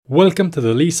Welcome to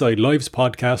the Leeside Lives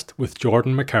podcast with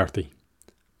Jordan McCarthy.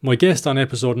 My guest on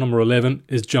episode number 11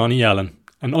 is Johnny Allen,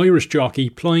 an Irish jockey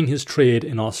plying his trade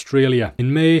in Australia.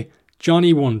 In May,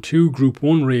 Johnny won 2 Group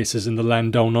 1 races in the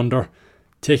land down under,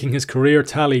 taking his career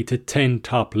tally to 10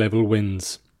 top-level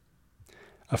wins.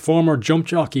 A former jump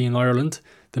jockey in Ireland,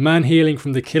 the man hailing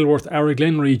from the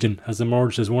Kilworth-Arraglen region has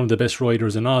emerged as one of the best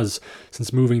riders in Oz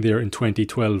since moving there in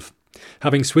 2012.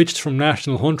 Having switched from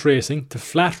national hunt racing to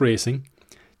flat racing,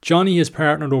 Johnny has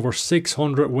partnered over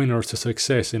 600 winners to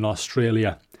success in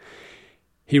Australia.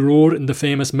 He rode in the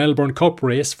famous Melbourne Cup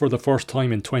race for the first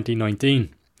time in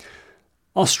 2019.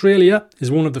 Australia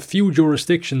is one of the few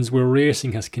jurisdictions where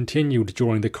racing has continued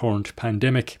during the current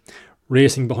pandemic.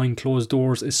 Racing behind closed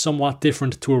doors is somewhat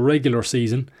different to a regular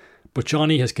season, but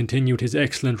Johnny has continued his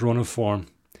excellent run of form.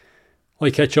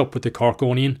 I catch up with the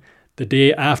Corkonian the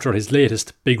day after his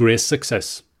latest big race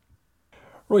success.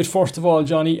 Right, first of all,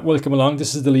 Johnny, welcome along.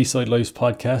 This is the Leeside Lives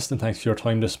podcast and thanks for your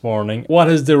time this morning. What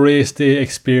has the race day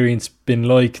experience been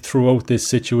like throughout this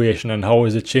situation and how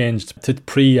has it changed to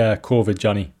pre-COVID,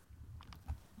 Johnny?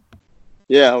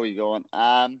 Yeah, how are you going?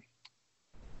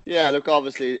 Look,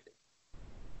 obviously,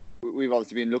 we've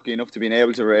obviously been lucky enough to being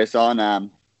able to race on.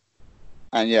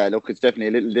 And yeah, look, it's definitely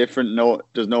a little different. No,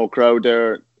 there's no crowd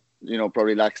there,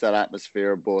 probably lacks that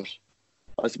atmosphere, but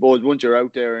I suppose once you're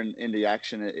out there in the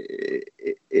action,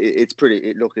 it's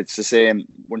pretty. It's the same.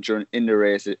 Once you're in the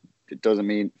race, it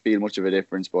doesn't feel much of a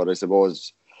difference. But I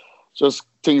suppose just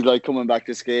things like coming back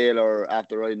to scale or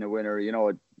after riding a winner,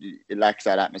 it lacks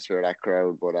that atmosphere, that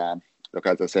crowd. But look,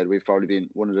 as I said, we've probably been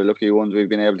one of the lucky ones. We've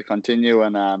been able to continue,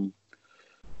 and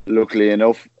luckily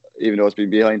enough, even though it's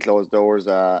been behind closed doors,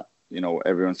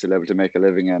 everyone's still able to make a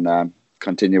living and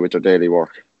continue with their daily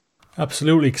work.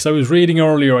 Absolutely, because I was reading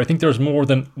earlier, I think there's more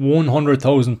than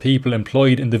 100,000 people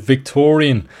employed in the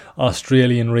Victorian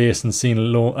Australian racing scene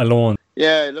alone.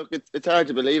 Yeah, look, it's hard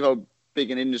to believe how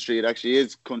big an industry it actually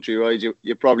is countrywide.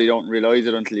 You probably don't realise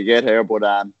it until you get here, but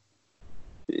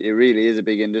it really is a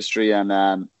big industry.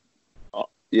 And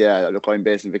look, I'm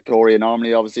based in Victoria.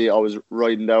 Normally, obviously, I was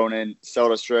riding down in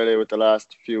South Australia with the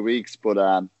last few weeks,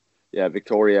 but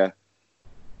Victoria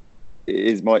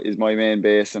is my main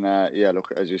base, and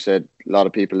look, as you said, a lot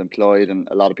of people employed and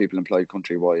a lot of people employed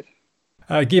countrywide.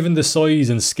 Given the size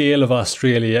and scale of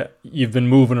Australia, you've been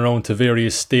moving around to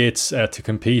various states to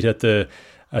compete at the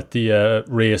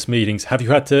race meetings. Have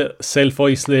you had to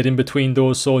self-isolate in between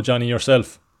those, so Johnny,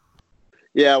 yourself?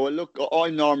 Yeah, well, look,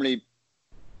 I'm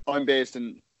based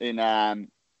in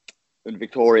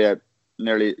Victoria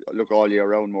nearly all year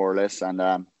round, more or less, and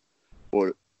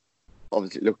but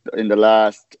obviously, look, in the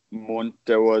last month,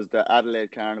 there was the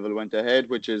Adelaide Carnival went ahead,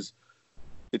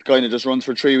 it kind of just runs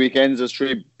for 3 weekends. There's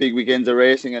 3 big weekends of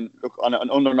racing. And look,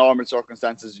 under normal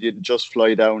circumstances, you'd just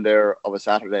fly down there of a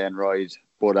Saturday and ride.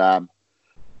 But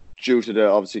due to the,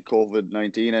 obviously,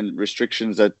 COVID-19 and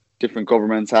restrictions that different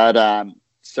governments had,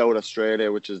 South Australia,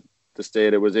 which is the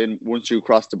state it was in, once you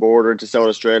crossed the border into South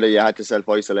Australia, you had to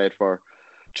self-isolate for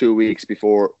 2 weeks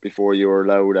before you were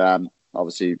allowed,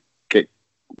 obviously,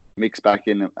 mix back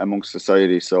in amongst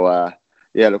society. So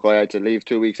look, I had to leave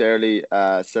 2 weeks early,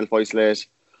 self-isolate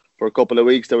for a couple of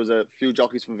weeks. There was a few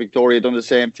jockeys from Victoria done the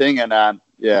same thing, and I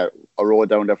rode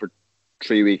down there for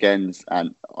 3 weekends,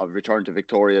 and I've returned to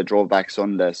Victoria, drove back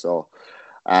Sunday. So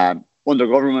under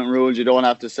government rules, you don't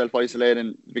have to self-isolate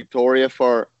in Victoria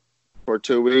for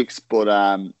 2 weeks, but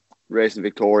Racing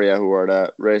Victoria, who are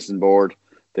the racing board,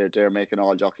 they're making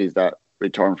all jockeys that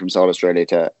return from South Australia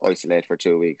to isolate for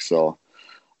 2 weeks. So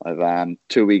I've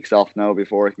 2 weeks off now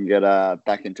before I can get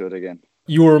back into it again.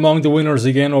 You were among the winners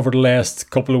again over the last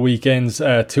couple of weekends.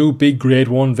 2 big Grade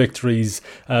 1 victories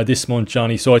this month,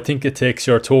 Johnny. So I think it takes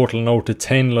your total now to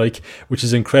 10, which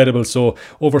is incredible. So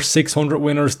over 600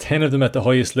 winners, 10 of them at the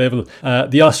highest level.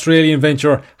 The Australian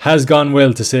venture has gone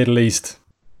well, to say the least.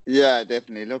 Yeah,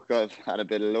 definitely. Look, I've had a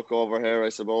bit of luck over here, I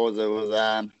suppose. It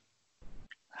was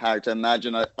hard to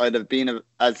imagine I'd have been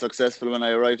as successful when I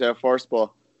arrived here first,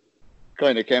 but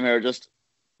kind of came here just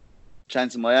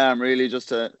chancing my arm, really, just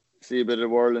to see a bit of the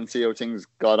world and see how things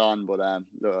got on. But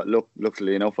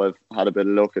luckily enough, I've had a bit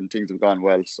of luck and things have gone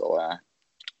well. So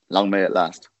long may it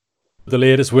last. The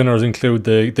latest winners include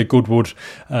the Goodwood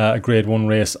Grade 1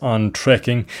 race on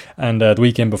trekking, and the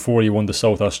weekend before you won the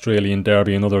South Australian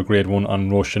Derby, another Grade 1 on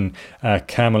Russian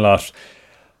Camelot.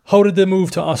 How did the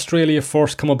move to Australia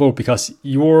first come about? Because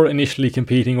you were initially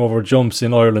competing over jumps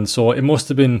in Ireland, so it must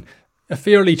have been a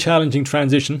fairly challenging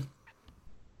transition.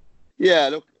 Yeah,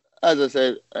 look, as I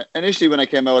said, initially when I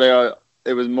came out here,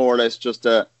 it was more or less just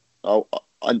I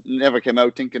never came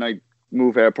out thinking I'd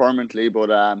move here permanently, but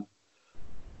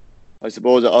I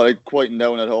suppose I quieting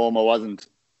down at home. I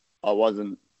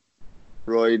wasn't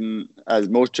riding as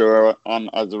much or on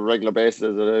as a regular basis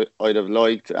as I'd have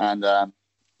liked. And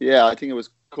yeah, I think it was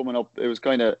coming up. It was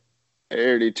kind of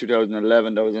early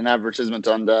 2011. There was an advertisement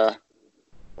on the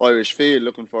Irish field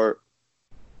looking for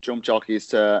jump jockeys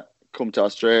to come to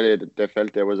Australia. They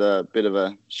felt there was a bit of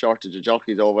a shortage of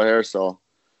jockeys over here. So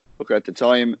look, at the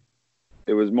time,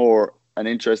 it was more an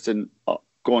interest in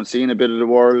going seeing a bit of the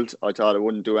world. I thought it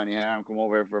wouldn't do any harm. Come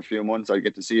over here for a few months. I'd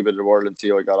get to see a bit of the world and see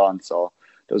how I got on. So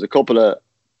there was a couple of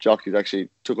jockeys actually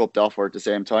took up the offer at the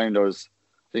same time. There was,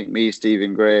 I think, me,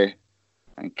 Stephen Gray,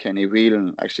 and Kenny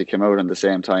Whelan actually came out at the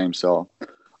same time. So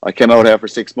I came out here for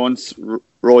 6 months,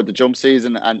 rode the jump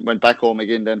season, and went back home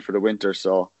again then for the winter.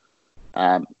 So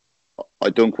I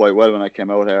done quite well when I came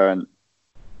out here. And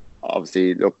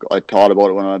obviously, look, I thought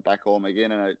about it when I went back home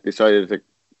again, and I decided to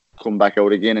come back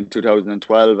out again in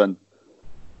 2012, and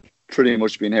pretty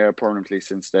much been here permanently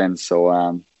since then. So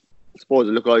I suppose,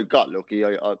 look, I got lucky.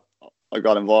 I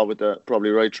got involved with the probably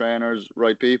right trainers,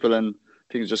 right people, and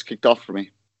things just kicked off for me.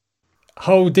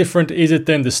 How different is it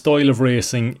then, the style of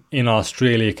racing in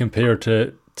Australia compared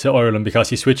to Ireland?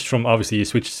 Because you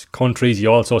switched countries,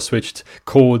 you also switched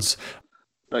codes.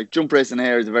 Like jump racing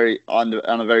here is on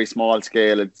a very small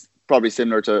scale. It's probably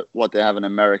similar to what they have in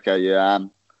America. Yeah,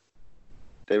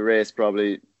 they race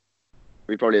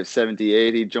we probably have 70,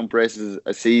 80 jump races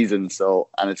a season. So,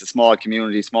 and it's a small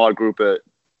community, small group of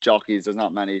jockeys. There's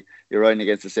not many. You're riding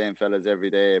against the same fellas every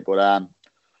day. But I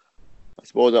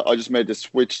suppose I just made the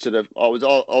switch to I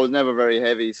was never very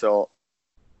heavy, so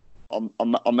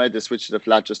I made the switch to the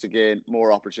flat just to gain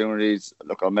more opportunities.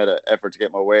 Look, I made an effort to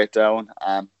get my weight down.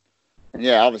 And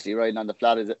yeah, obviously riding on the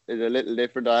flat is a little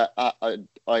different. I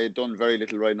had done very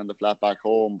little riding on the flat back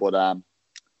home, but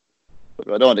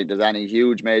I don't think there's any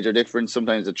huge major difference.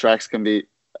 Sometimes the tracks can be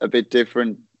a bit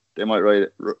different. They might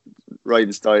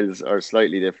riding styles are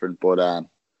slightly different, but I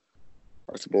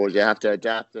suppose you have to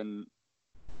adapt and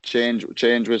change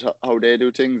with how they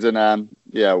do things, and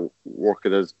work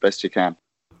it as best you can.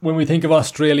 When we think of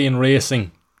Australian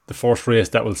racing, the first race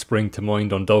that will spring to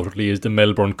mind undoubtedly is the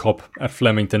Melbourne Cup at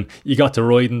Flemington. You got to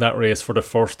ride in that race for the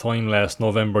first time last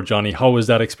November, Johnny. How was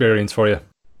that experience for you?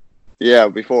 Yeah,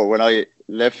 before, when I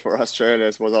left for Australia, I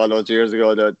suppose all those years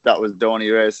ago, that was the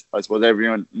only race I suppose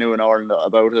everyone knew in Ireland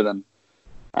about it.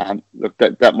 And look,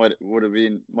 that would have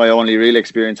been my only real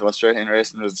experience of Australian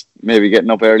racing, was maybe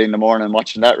getting up early in the morning and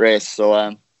watching that race.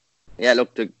 So yeah,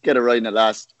 look, to get a ride in it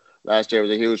last year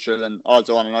was a huge thrill, and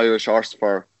also on an Irish horse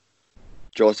for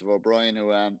Joseph O'Brien,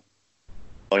 who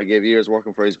I gave years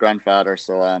working for his grandfather,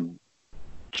 so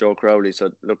Joe Crowley.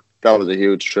 So look, that was a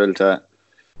huge thrill to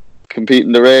compete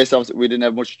in the race. Obviously, we didn't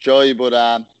have much joy, but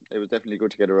it was definitely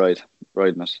good to get a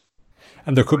riding it.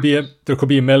 And there could be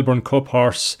a Melbourne Cup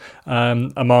horse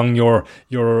among your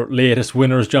latest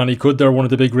winners, Johnny. Could there, one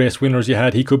of the big race winners you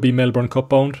had, he could be Melbourne Cup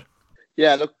bound?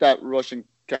 Yeah, look, that Russian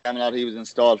Camelot, he was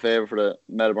installed favourite for the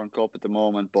Melbourne Cup at the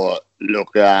moment. But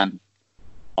look, I'm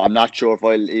not sure if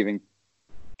I'll even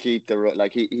keep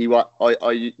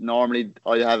I normally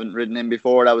haven't ridden him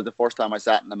before. That was the first time I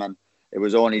sat in him, and it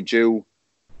was only due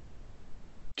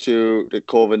to the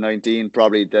COVID-19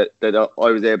 probably that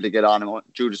I was able to get on him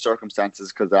due to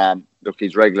circumstances, because look,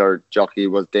 his regular jockey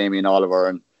was Damien Oliver,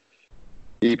 and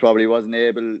he probably wasn't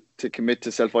able to commit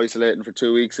to self-isolating for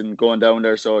 2 weeks and going down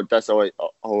there. So that's how I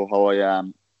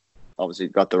obviously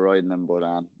got the riding him.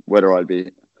 But whether I'll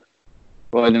be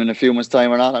riding him in a few months' time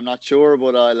or not, I'm not sure,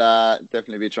 but I'll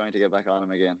definitely be trying to get back on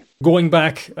him again. Going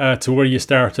back to where you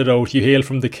started out, you hail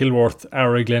from the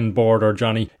Kilworth-Arraglen border,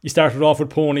 Johnny. You started off with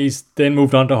ponies, then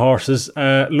moved on to horses.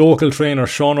 Local trainer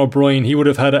Sean O'Brien, he would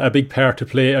have had a big part to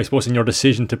play, I suppose, in your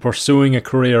decision to pursuing a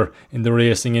career in the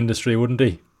racing industry, wouldn't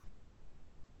he?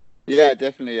 Yeah,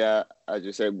 definitely. As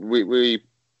you said, we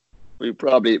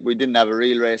didn't have a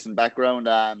real racing background.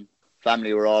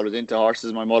 Family were always into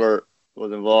horses. My mother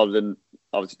was involved in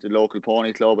obviously the local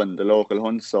pony club and the local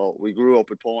hunts, so we grew up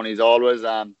with ponies always.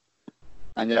 And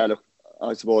yeah, look,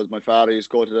 I suppose my father used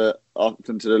to go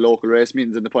often to the local race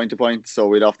meetings in the point to point, so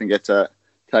we'd often get to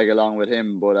tag along with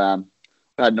him. But I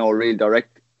had no real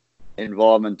direct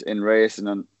involvement in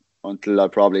racing until I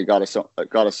probably got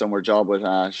a summer job with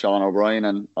Sean O'Brien,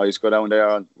 and I used to go down there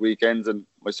on weekends and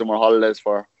my summer holidays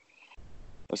for,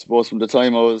 I suppose, from the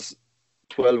time I was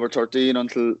 12 or 13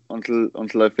 until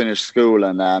I finished school.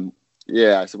 And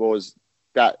yeah, I suppose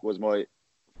that was my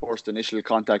first initial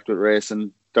contact with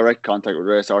racing, direct contact with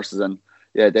race horses. And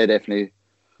yeah, they definitely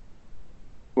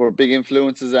were big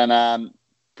influences, and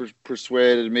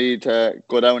persuaded me to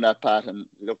go down that path, and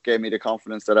gave me the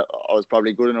confidence that I was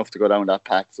probably good enough to go down that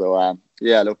path. So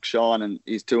yeah, look, Sean and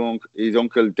his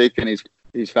uncle Dick and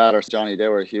his father Johnny, they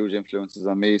were huge influences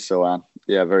on me. So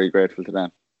yeah, very grateful to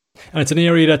them. And it's an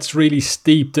area that's really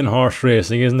steeped in horse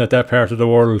racing, isn't it? That part of the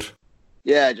world.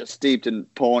 Yeah, just steeped in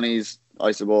ponies,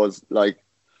 I suppose. Like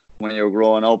when you were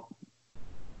growing up,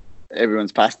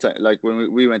 everyone's pastime. Like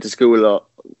when we went to school,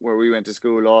 where we went to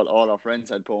school, all our friends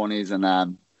had ponies,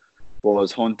 and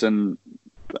was hunting,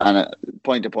 and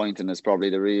point to pointing is probably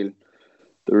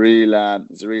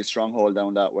it's a real stronghold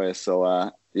down that way.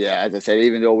 So yeah, as I said,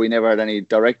 even though we never had any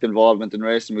direct involvement in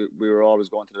racing, we were always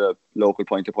going to the local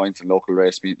point to points and local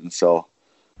race meetings. So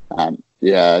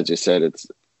yeah, as you said,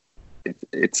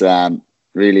 it's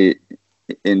really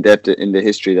in depth in the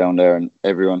history down there, and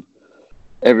everyone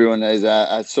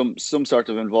has some sort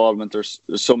of involvement or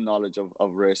some knowledge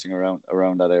of racing around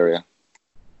that area.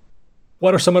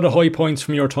 What are some of the high points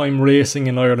from your time racing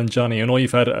in Ireland, Johnny? I know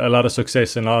you've had a lot of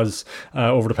success in Oz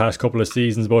over the past couple of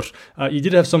seasons, but you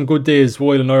did have some good days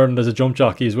while in Ireland as a jump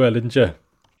jockey as well, didn't you?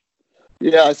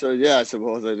 Yeah, I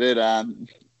suppose I did.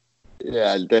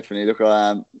 Yeah, definitely. Look,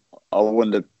 I won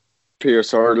the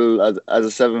Pierce hurdle as a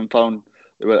 7 pound.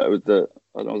 It was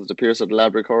the Pierce at the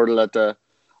Labrick hurdle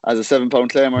as a 7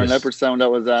 pound claimer in Leopardstown. That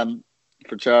was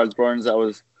for Charles Burns. That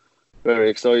was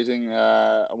very exciting.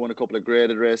 I won a couple of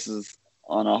graded races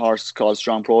on a horse called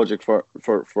Strong Project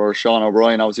for Sean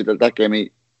O'Brien. Obviously, that gave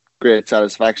me great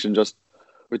satisfaction just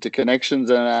with the connections.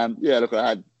 And yeah, look, I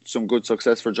had some good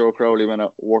success for Joe Crowley when I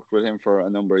worked with him for a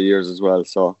number of years as well.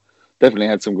 So definitely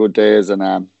had some good days.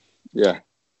 And yeah.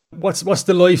 What's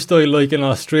the lifestyle like in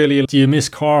Australia? Do you miss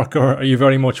Cork, or are you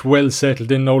very much well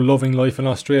settled in now, loving life in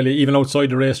Australia, even outside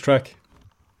the racetrack?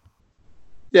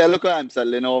 Yeah, look, I'm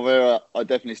settling over here. I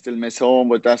definitely still miss home,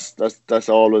 but that's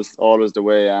always the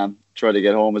way. Try to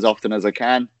get home as often as I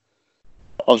can.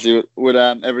 Obviously, with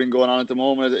everything going on at the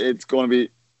moment, it's going to be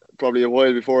probably a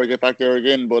while before I get back there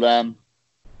again. But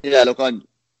yeah, look,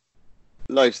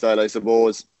 lifestyle, I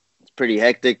suppose, it's pretty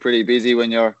hectic, pretty busy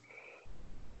when you're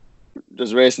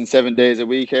just racing 7 days a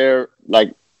week here.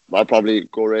 Like, I'd probably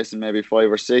go racing maybe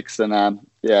 5 or 6, and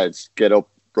yeah, just get up,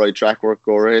 ride track work,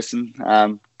 go racing,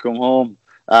 come home.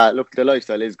 Look, the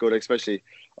lifestyle is good, especially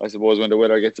I suppose when the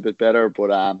weather gets a bit better.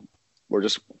 But we're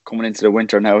just coming into the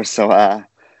winter now, so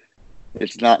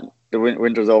it's not the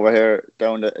winter's over here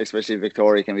down to, especially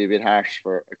Victoria, can be a bit harsh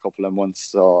for a couple of months.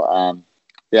 So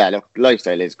yeah, look,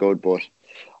 lifestyle is good, but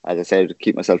as I said,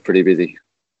 keep myself pretty busy.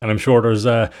 And I'm sure there's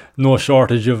no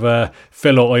shortage of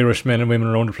fellow Irish men and women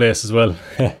around the place as well.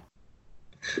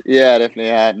 Yeah,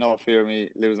 definitely. No fear of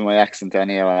me losing my accent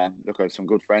anyhow. Look, I have some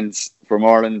good friends from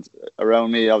Ireland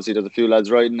around me. Obviously, there's a few lads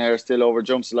riding here still over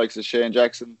jumps, the likes of Shane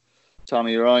Jackson,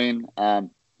 Tommy Ryan.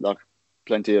 Look,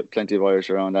 plenty of Irish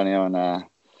around anyhow. And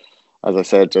as I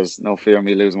said, there's no fear of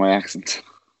me losing my accent.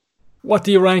 What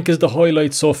do you rank as the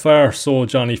highlight so far,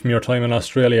 Johnny, from your time in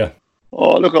Australia?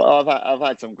 Oh, look, I've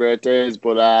had some great days,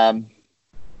 but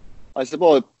I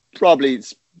suppose probably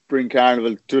Spring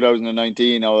Carnival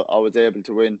 2019, I was able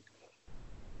to win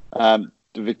the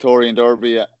Victorian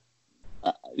Derby.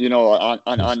 You know,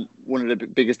 on one of the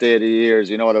biggest day of the years.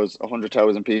 You know, there was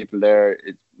 100,000 people there.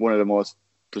 It's one of the most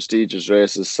prestigious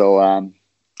races. So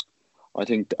I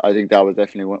think that was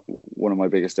definitely one of my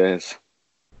biggest days.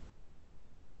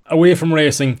 Away from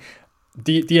racing,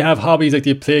 do you have hobbies? Like,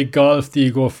 do you play golf? Do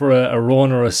you go for a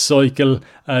run or a cycle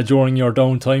during your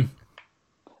downtime?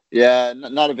 Yeah,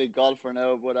 not a big golfer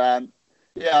now, but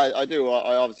yeah, I do.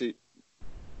 I obviously,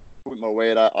 with my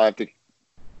weight, I have to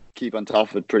keep on top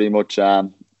of it pretty much.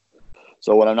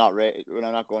 So when I'm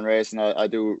not going racing, I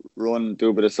do run,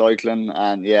 do a bit of cycling,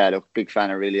 and yeah, look, big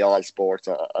fan of really all sports.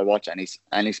 I watch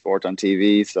any sport on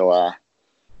TV. So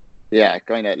yeah,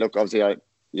 kind of look. Obviously,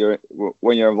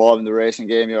 when you're involved in the racing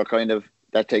game, you're kind of,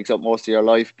 that takes up most of your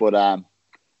life. But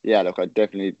yeah, look, I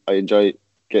enjoy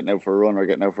getting out for a run or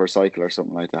getting out for a cycle or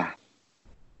something like that.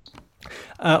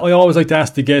 I always like to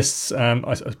ask the guests,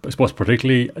 I suppose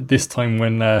particularly this time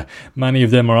when many of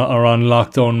them are on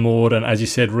lockdown mode, and as you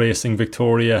said, Racing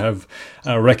Victoria have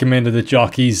recommended that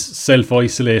jockeys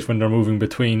self-isolate when they're moving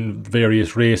between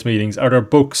various race meetings. Are there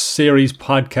books, series,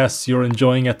 podcasts you're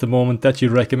enjoying at the moment that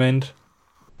you'd recommend?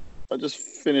 I just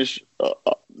finished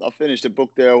a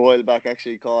book there a while back,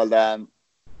 actually, called The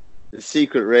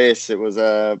Secret Race. It was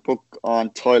a book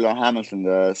on Tyler Hamilton,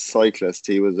 the cyclist.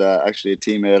 He was actually a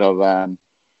teammate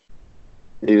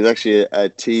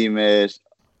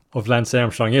of Lance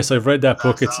Armstrong. Yes, I've read that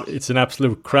book. It's an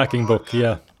absolute cracking book.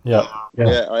 Yeah.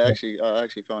 I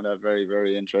actually found that very,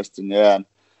 very interesting. Yeah, and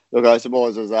look, I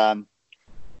suppose as I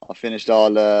finished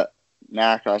all the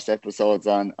Narcos episodes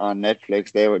on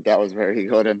Netflix. That was very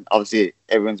good, and obviously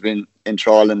everyone's been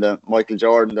enthralled in the Michael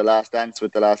Jordan, The Last Dance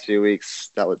with the last few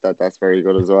weeks. That's very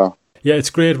good as well. Yeah,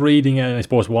 it's great reading and I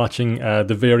suppose watching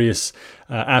the various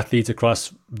athletes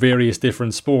across various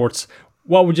different sports.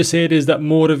 What would you say it is that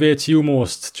motivates you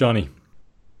most, Johnny?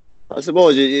 I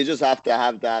suppose you just have to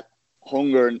have that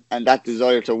hunger and that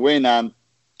desire to win, and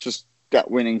just that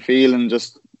winning feeling.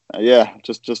 Just I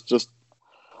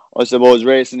suppose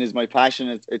racing is my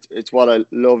passion. It's what I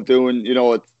love doing,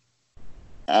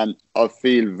 and I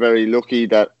feel very lucky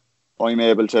that I'm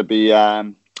able to be,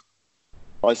 I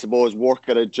suppose, work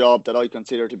at a job that I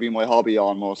consider to be my hobby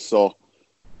almost. So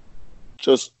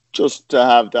just to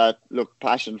have that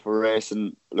passion for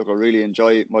racing. I really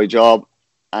enjoy my job,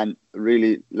 and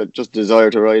really just desire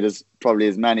to ride as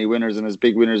many winners and as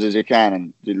big winners as you can.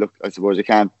 And I suppose you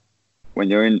can't when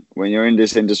you're in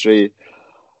this industry.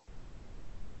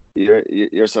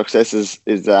 Your success is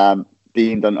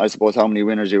deemed on, I suppose, how many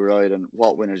winners you ride and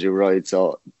what winners you ride.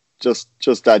 So just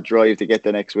that drive to get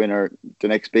the next winner, the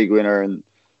next big winner, and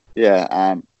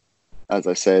as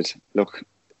I said, look,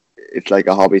 it's like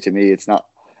a hobby to me. It's not.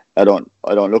 I don't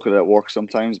look at it at work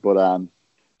sometimes, but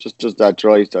just that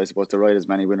drive to, I suppose, to ride as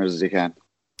many winners as you can.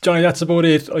 Johnny, that's about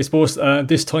it. I suppose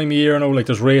this time of year now,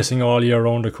 there's racing all year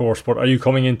round, of course, but are you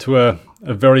coming into a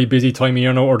very busy time of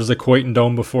year now, or does it quieten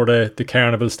down before the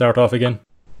carnival start off again?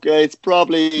 Yeah, it's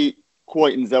probably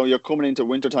quietens down. You're coming into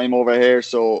winter time over here,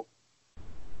 so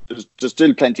there's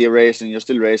still plenty of racing. You're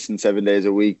still racing 7 days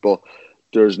a week, but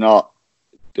there's not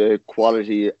the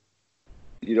quality.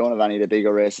 You don't have any of the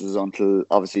bigger races until,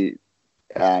 obviously,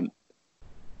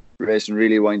 racing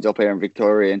really winds up here in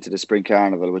Victoria into the spring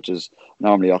carnival, which is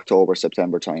normally October,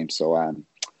 September time. So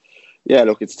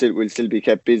we'll still be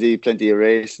kept busy, plenty of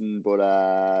racing,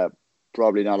 but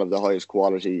probably not of the highest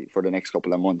quality for the next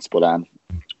couple of months. But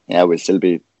we'll still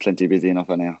be plenty busy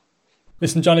enough anyhow.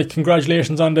 Listen, Johnny,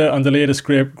 congratulations on the latest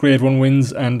grade 1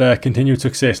 wins and continued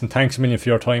success, and thanks a million for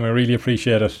your time. I really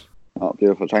appreciate it. Oh,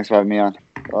 beautiful. Thanks for having me on.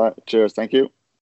 All right, cheers. Thank you.